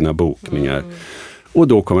sköta sina bokningar. Och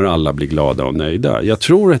då kommer alla bli glada och nöjda. Jag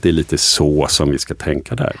tror att det är lite så som vi ska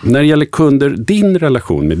tänka där. När det gäller kunder, din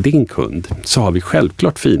relation med din kund, så har vi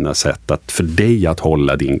självklart fina sätt för dig att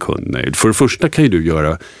hålla din kund nöjd. För det första kan ju du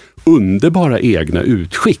göra underbara egna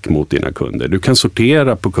utskick mot dina kunder. Du kan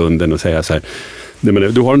sortera på kunden och säga så här: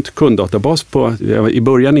 du har en kunddatabas på, i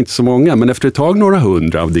början inte så många, men efter ett tag några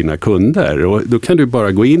hundra av dina kunder. Och då kan du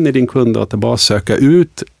bara gå in i din kunddatabas, söka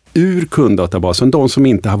ut ur kunddatabasen de som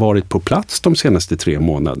inte har varit på plats de senaste 3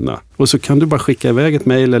 månaderna. Och så kan du bara skicka iväg ett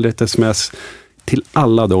mejl eller ett sms till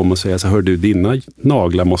alla dem och säga så: hör du, dina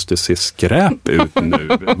naglar måste se skräp ut nu.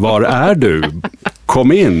 Var är du?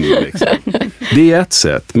 Kom in. Liksom. Det är ett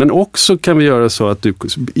sätt. Men också kan vi göra så att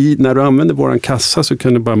när du använder våran kassa så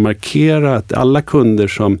kan du bara markera att alla kunder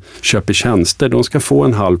som köper tjänster, de ska få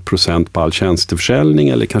 0,5% på all tjänsteförsäljning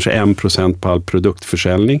eller kanske 1% på all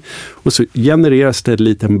produktförsäljning. Och så genereras det en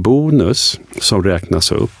liten bonus som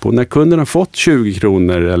räknas upp. Och när kunden har fått 20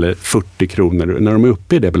 kronor eller 40 kronor, när de är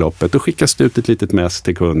uppe i det beloppet, då skickas det ut ett litet mess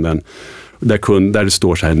till kunden. Där det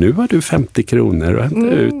står så här: nu har du 50 kronor och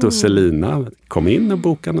hämta ut hos Selina. Kom in och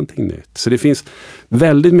boka någonting nytt. Så det finns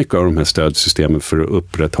väldigt mycket av de här stödsystemen för att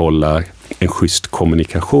upprätthålla en schysst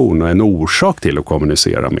kommunikation och en orsak till att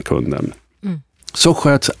kommunicera med kunden. Så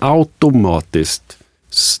sköts automatiskt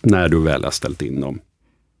när du väl har ställt in dem.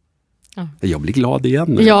 Ja. Jag blir glad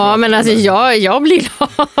igen. Ja, men alltså jag blir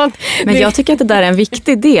glad. Men jag tycker att det där är en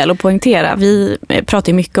viktig del att poängtera. Vi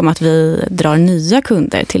pratar ju mycket om att vi drar nya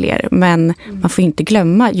kunder till er, men man får inte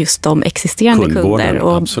glömma just de existerande kunder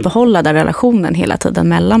och absolut. Behålla den relationen hela tiden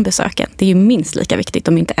mellan besöken. Det är ju minst lika viktigt,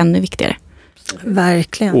 om inte ännu viktigare.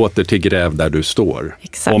 Verkligen. Åter till gräv där du står.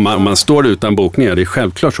 Exakt. Om man står utan bokningar, det är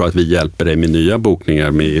självklart så att vi hjälper dig med nya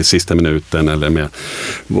bokningar med sista minuten eller med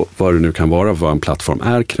vad det nu kan vara, vad en plattform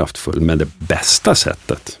är kraftfull. Men det bästa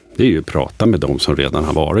sättet, det är ju att prata med dem som redan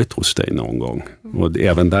har varit hos dig någon gång. Och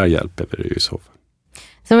även där hjälper vi dig i så fall.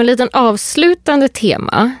 Som en liten avslutande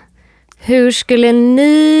tema, hur skulle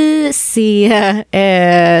ni se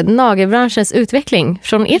nagelbranschens utveckling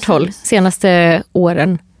från ert håll senaste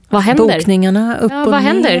åren? Vad händer? Bokningarna upp och vad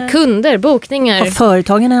händer? Kunder, bokningar. Har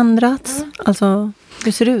företagen ändrats? Alltså,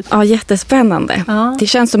 hur ser det ut? Ja, jättespännande. Ja. Det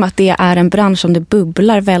känns som att det är en bransch som det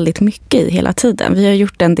bubblar väldigt mycket i hela tiden. Vi har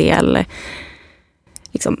gjort en del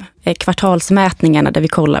kvartalsmätningarna där vi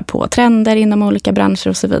kollar på trender inom olika branscher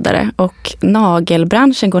och så vidare. Och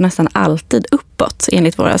nagelbranschen går nästan alltid uppåt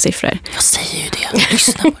enligt våra siffror. Jag säger ju det,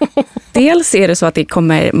 lyssna på det. Dels är det så att det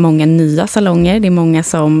kommer många nya salonger. Det är många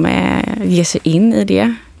som ger sig in i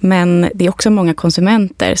det. Men det är också många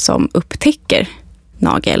konsumenter som upptäcker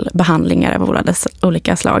nagelbehandlingar av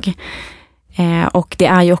olika slag. Och det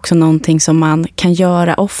är ju också någonting som man kan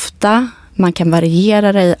göra ofta. Man kan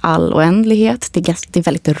variera det i all oändlighet. Det är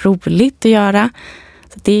väldigt roligt att göra.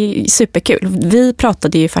 Så det är superkul. Vi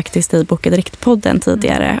pratade ju faktiskt i Boka Direkt-podden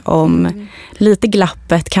tidigare om lite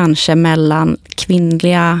glappet kanske mellan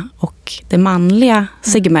kvinnliga och det manliga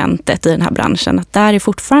segmentet i den här branschen. Att där är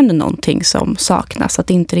fortfarande någonting som saknas. Att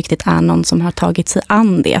det inte riktigt är någon som har tagit sig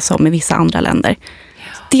an det som i vissa andra länder.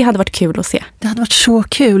 Det hade varit kul att se. Det hade varit så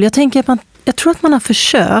kul. Jag tror att man har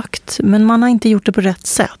försökt, men man har inte gjort det på rätt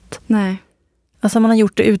sätt. Nej. Alltså man har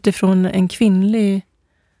gjort det utifrån ett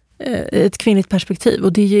kvinnligt perspektiv.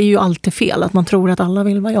 Och det är ju alltid fel att man tror att alla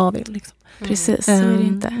vill vad jag vill. Liksom. Precis, så är det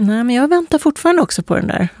inte. Nej, men jag väntar fortfarande också på den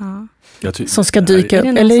där. Ja. Som ska dyka upp.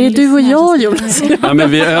 Eller är det du och jag, Jonas? Ja,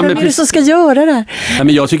 men vem är det som ska göra det här? Ja,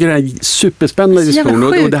 men jag tycker det är en superspännande diskussion.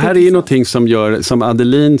 Och det här är ju någonting som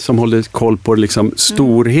Adeline, som håller koll på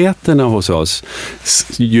storheterna hos oss,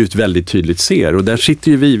 ju väldigt tydligt ser. Och där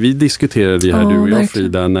sitter ju vi diskuterade ju här, du och jag,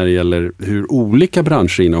 Frida, när det gäller hur olika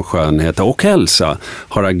branscher inom skönhet och hälsa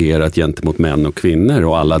har agerat gentemot män och kvinnor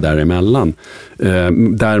och alla däremellan.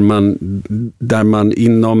 Där man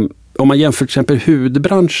inom, om man jämför till exempel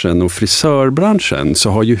hudbranschen och frisörbranschen, så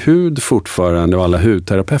har ju hud fortfarande och alla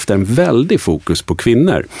hudterapeuter en väldig fokus på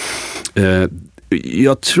kvinnor.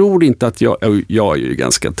 Jag tror inte att jag är ju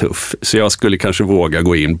ganska tuff, så jag skulle kanske våga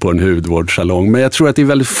gå in på en hudvårdssalong, men jag tror att det är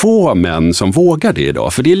väldigt få män som vågar det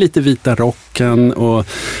idag, för det är lite vita rocken och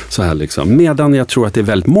så här liksom. Medan jag tror att det är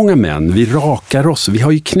väldigt många män, vi rakar oss, vi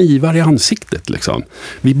har ju knivar i ansiktet liksom.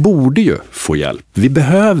 Vi borde ju få hjälp. Vi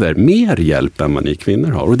behöver mer hjälp än vad ni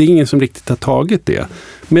kvinnor har, och det är ingen som riktigt har tagit det.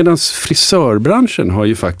 Medan frisörbranschen har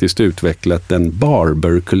ju faktiskt utvecklat en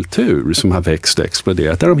barberkultur som har växt och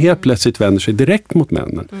exploderat, där de helt plötsligt vänder sig direkt mot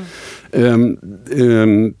männen.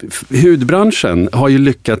 Hudbranschen har ju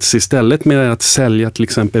lyckats istället med att sälja till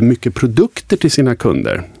exempel mycket produkter till sina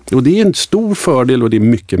kunder. Och det är en stor fördel och det är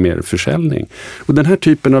mycket mer försäljning. Och den här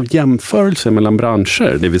typen av jämförelse mellan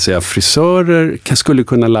branscher, det vill säga frisörer skulle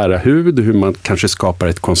kunna lära hud hur man kanske skapar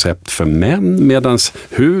ett koncept för män, medan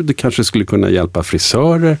hud kanske skulle kunna hjälpa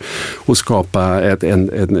frisörer och skapa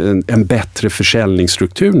en bättre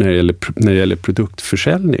försäljningsstruktur när det gäller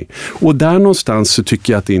produktförsäljning. Och där någonstans så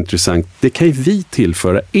tycker jag att det är intressant. Det kan ju vi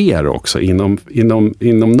tillföra er också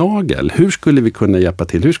inom nagel. Hur skulle vi kunna hjälpa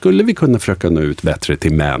till? Hur skulle vi kunna försöka nå ut bättre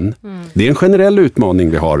till män? Det är en generell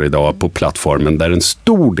utmaning vi har idag på plattformen där en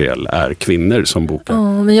stor del är kvinnor som bokar.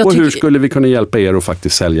 Och hur skulle vi kunna hjälpa er att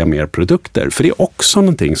faktiskt sälja mer produkter? För det är också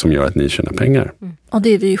någonting som gör att ni tjänar pengar. Ja, det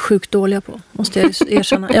är vi sjukt dåliga på, måste jag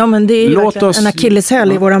erkänna. Ja, men det är ju verkligen en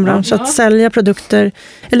akilleshäl i vår bransch att sälja produkter.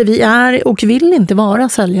 Eller vi är och vill inte vara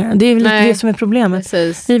säljare. Det är väl det som är problemet.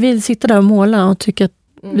 Precis. Vi vill sitta där och måla och tycka att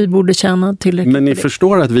vi borde tjäna tillräckligt. Men ni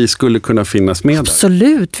förstår att vi skulle kunna finnas med där?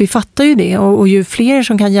 Absolut, vi fattar ju det. Och ju fler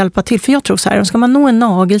som kan hjälpa till. För jag tror så här, ska man nå en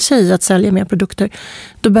nageltjej att sälja mer produkter,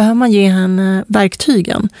 då behöver man ge henne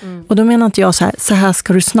verktygen. Och då menar inte jag så här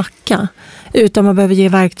ska du snacka. Utan man behöver ge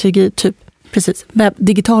verktyg i typ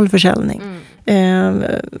digital försäljning.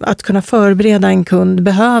 Att kunna förbereda en kund.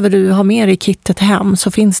 Behöver du ha med dig kittet hem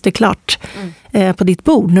så finns det klart på ditt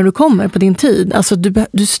bord när du kommer på din tid. Alltså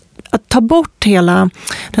att ta bort hela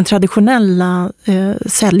den traditionella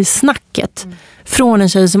säljsnacket från en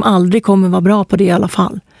tjej som aldrig kommer vara bra på det i alla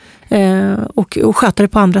fall. Och sköta det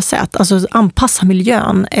på andra sätt. Alltså anpassa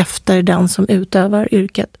miljön efter den som utövar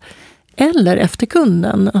yrket. Eller efter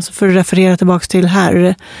kunden, alltså för att referera tillbaka till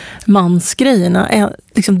mansgrejerna.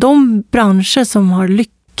 Liksom de branscher som har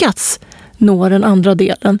lyckats nå den andra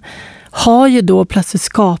delen har ju då plötsligt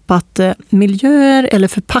skapat miljöer eller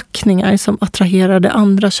förpackningar som attraherar det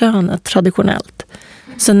andra könet traditionellt.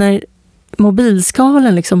 Så när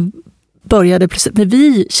mobilskalen liksom började, när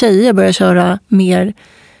vi tjejer började köra mer,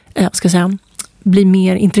 bli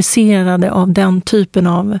mer intresserade av den typen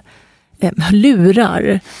av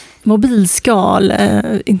lurar, mobilskal,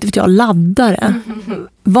 inte vet jag, laddare.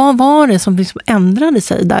 Vad var det som liksom ändrade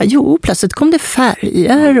sig där? Jo, plötsligt kom det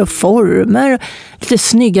färger och former, lite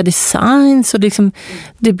snygga designs och liksom,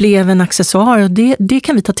 det blev en accessoar och det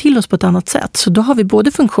kan vi ta till oss på ett annat sätt. Så då har vi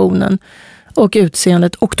både funktionen och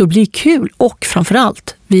utseendet och då blir det kul och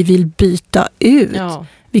framförallt, vi vill byta ut. Ja.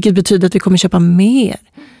 Vilket betyder att vi kommer köpa mer.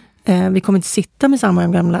 Vi kommer inte sitta med samma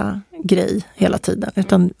gamla grej hela tiden.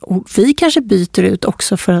 Utan vi kanske byter ut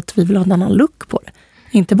också för att vi vill ha en annan look på det.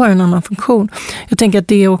 Inte bara en annan funktion. Jag tänker att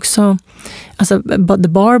det är också, alltså the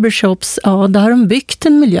barbershops, ja, där har de byggt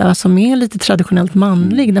en miljö som är lite traditionellt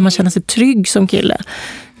manlig. Där man känner sig trygg som kille.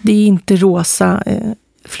 Det är inte rosa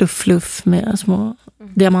fluff med små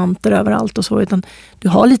diamanter överallt och så. Utan du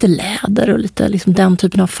har lite läder och lite liksom den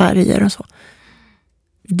typen av färger och så.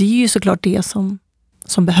 Det är ju såklart det som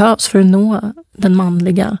behövs för att nå den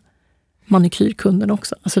manliga manikyrkunden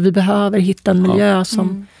också. Alltså vi behöver hitta en miljö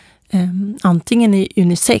som antingen är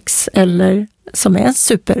unisex eller som är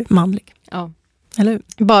supermanlig. Ja. Eller hur?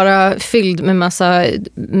 Bara fylld med massa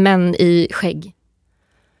män i skägg.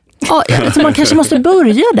 Ja, alltså man kanske måste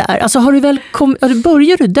börja där. Alltså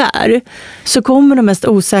börjar du där så kommer de mest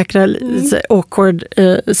osäkra awkward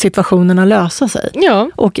situationerna lösa sig. Ja.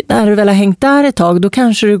 Och när du väl har hängt där ett tag, då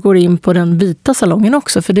kanske du går in på den vita salongen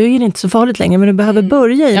också, för det är inte så farligt längre, men du behöver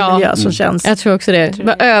börja i en miljö som känns. Jag tror också det.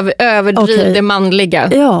 Överdriv det manliga.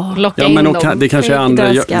 Ja. Locka in dem. Det kanske är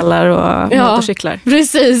andra skallar och motorcyklar.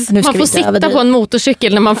 Precis. Man får sitta på en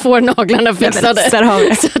motorcykel när man får naglarna fixade. Så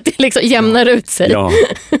att det liksom jämnar ut sig. Ja.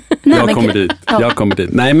 Jag kommer dit.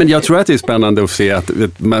 Nej, men jag tror att det är spännande att se att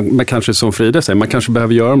man kanske, som Frida säger, man kanske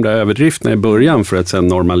behöver göra de där överdrifterna i början för att sen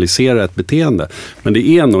normalisera ett beteende. Men det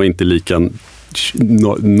är nog inte lika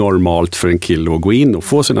normalt för en kille att gå in och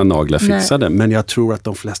få sina naglar fixade. Nej. Men jag tror att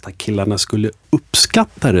de flesta killarna skulle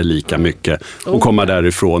uppskatta det lika mycket och komma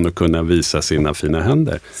därifrån och kunna visa sina fina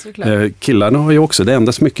händer. Killarna har ju också, det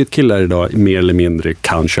enda mycket killar idag mer eller mindre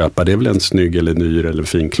kan köpa, det är väl en snygg eller ny eller en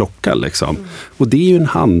fin klocka liksom. Och det är ju en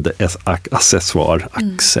handaccessoar.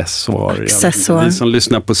 Accessoar. Vi som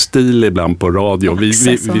lyssnar på stil ibland på radio,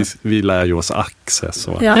 vi lär ju oss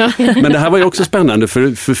accessoar. Ja. Men det här var ju också spännande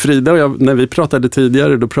för Frida och jag, när vi pratade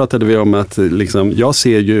tidigare, då pratade vi om att liksom, jag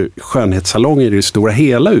ser ju skönhetssalonger i det stora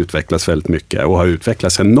hela utvecklas väldigt mycket och har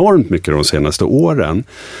utvecklats enormt mycket de senaste åren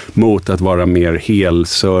mot att vara mer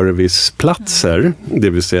helserviceplatser, det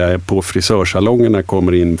vill säga på frisörsalongerna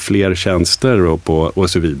kommer in fler tjänster och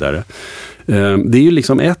så vidare. Det är ju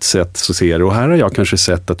liksom ett sätt att se det, och här har jag kanske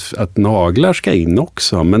sett att naglar ska in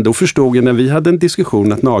också. Men då förstod jag när vi hade en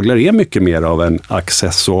diskussion att naglar är mycket mer av en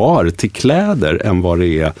accessoar till kläder än vad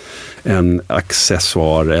det är en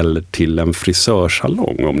accessoar eller till en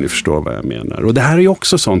frisörsalong, om ni förstår vad jag menar. Och det här är ju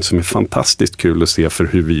också sånt som är fantastiskt kul att se för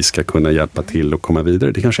hur vi ska kunna hjälpa till och komma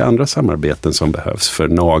vidare. Det kanske är andra samarbeten som behövs för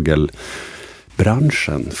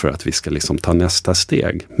nagelbranschen för att vi ska liksom ta nästa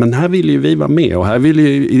steg. Men här vill ju vi vara med, och här vill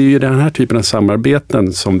ju den här typen av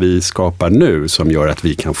samarbeten som vi skapar nu som gör att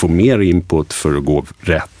vi kan få mer input för att gå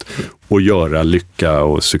rätt och göra lycka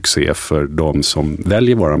och succé för de som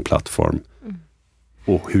väljer våran plattform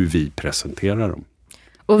och hur vi presenterar dem.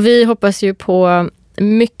 Och vi hoppas ju på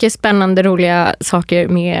mycket spännande, roliga saker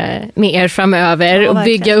med er framöver och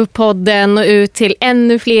bygga upp podden och ut till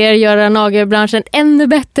ännu fler, göra nagelbranschen ännu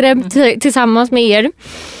bättre tillsammans med er.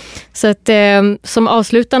 Så att som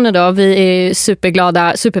avslutande då, vi är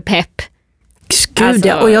superglada, superpepp. Gud, alltså,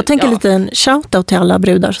 ja. Och jag tänker lite en shoutout till alla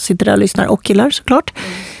brudar som sitter där och lyssnar, och killar såklart.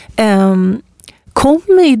 Kom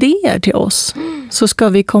med idéer till oss, så ska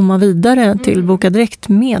vi komma vidare till Boka Direkt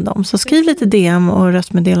med dem. Så skriv lite DM och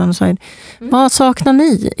röstmeddelande och så. Vad saknar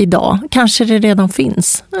ni idag? Kanske det redan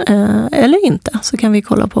finns eller inte, så kan vi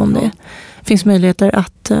kolla på om det finns möjligheter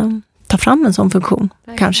att ta fram en sån funktion,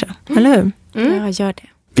 kanske, eller hur? Ja, gör det.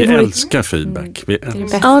 Vi älskar feedback.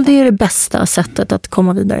 Ja, det är det bästa sättet att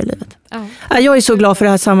komma vidare i livet. Ja. Jag är så glad för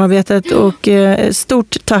det här samarbetet, och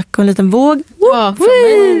stort tack och en liten våg.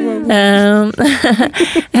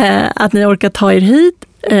 Att ni orkar ta er hit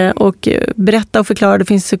och berätta och förklara. Det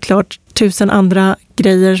finns såklart 1000 andra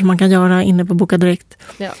grejer som man kan göra inne på Boka Direkt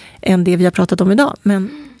än det vi har pratat om idag. Men,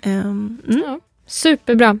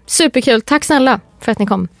 Superbra, superkul. Tack snälla för att ni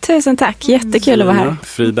kom. Tusen tack, jättekul att vara här.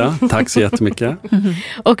 Frida, tack så jättemycket.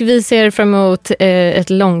 Och vi ser fram emot ett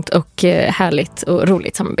långt och härligt och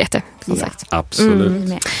roligt samarbete, som sagt.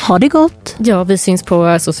 Absolut. Ha det gott. Ja, vi syns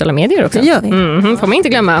på sociala medier också. Det gör vi. Får man inte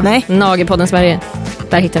glömma. Nej. Nagelpodden Sverige.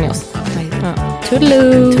 Där hittar ni oss.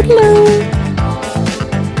 Toodaloo.